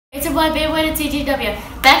your boy Beyblade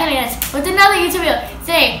TGW back again with another YouTube video.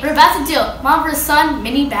 Today we're about to do Mom vs. Son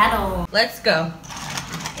mini battle. Let's go.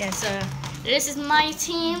 Yeah, so this is my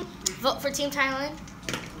team. Vote for Team Thailand.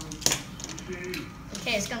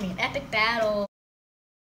 Okay, it's gonna be an epic battle.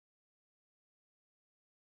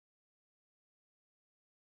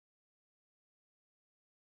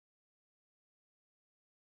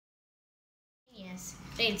 Yes.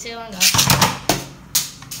 3, 2, 1, go.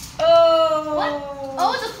 Oh! What?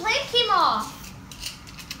 Oh, the flame came off.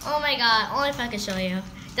 Oh my god! Only if I could show you.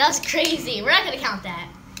 That was crazy. We're not gonna count that.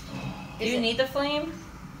 Do you need the flame?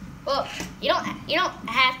 Well, you don't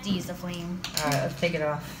have to use the flame. All right, let's take it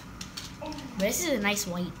off. But this is a nice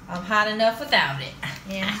white. I'm hot enough without it.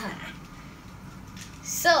 Yeah.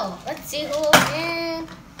 So let's see who will win.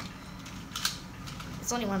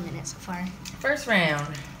 It's only 1 minute so far. First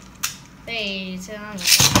round. 3, 2, 1.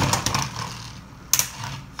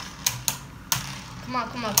 Come on,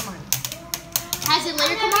 come on, come on. Has your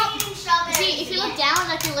layer come up? See, if you look down,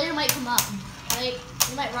 like your layer might come up. Like,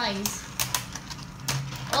 it might rise.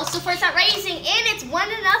 Oh, so far it's not raising, and it's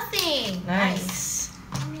 1-0. Nice.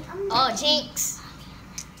 Oh, jinx.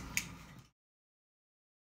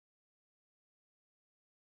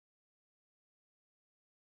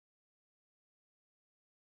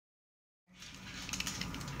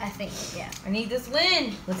 I think, yeah. I need this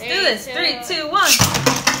win. Let's do 3, this. 2, 3, 2, 1.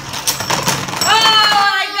 Oh,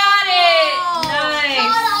 I got it!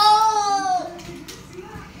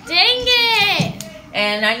 Nice. Dang it!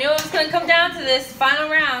 And I knew it was going to come down to this final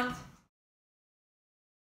round.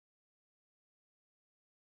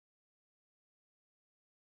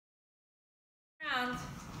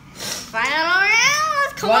 Final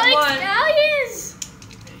round! Come on, 1-1. Italians!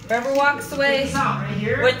 Whoever walks away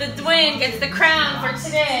with the win gets the crown for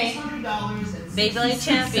today. Beyblade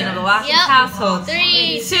champion of the Watkins household.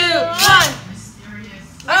 3, 2, 1.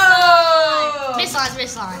 Oh! Miss on.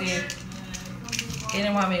 See, they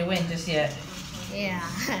didn't want me to win just yet. Yeah.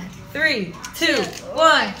 3, 2,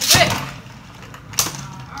 1, rip!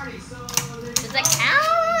 Does that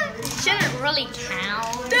count? Shouldn't really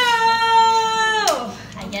count. No!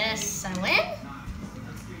 I guess I win?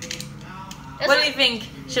 What do you think?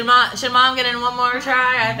 Should mom get in one more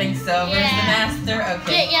try? I think so. Where's the master?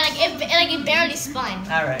 Okay. Yeah, like it barely spun.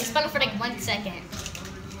 All right. It spun for like 1 second.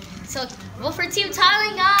 So vote for Team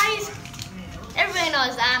Thailand, guys. Everybody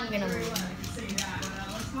knows I'm gonna win.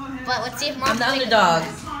 But let's see if Mom. I'm the underdog.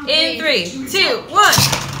 In 3, 2, 1.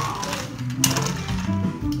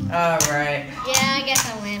 All right. Yeah, I guess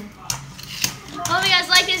I win. Hope you guys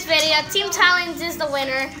like this video. Team Thailand is the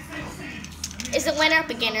winner.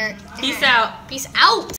 Beginner. Peace out. Peace out.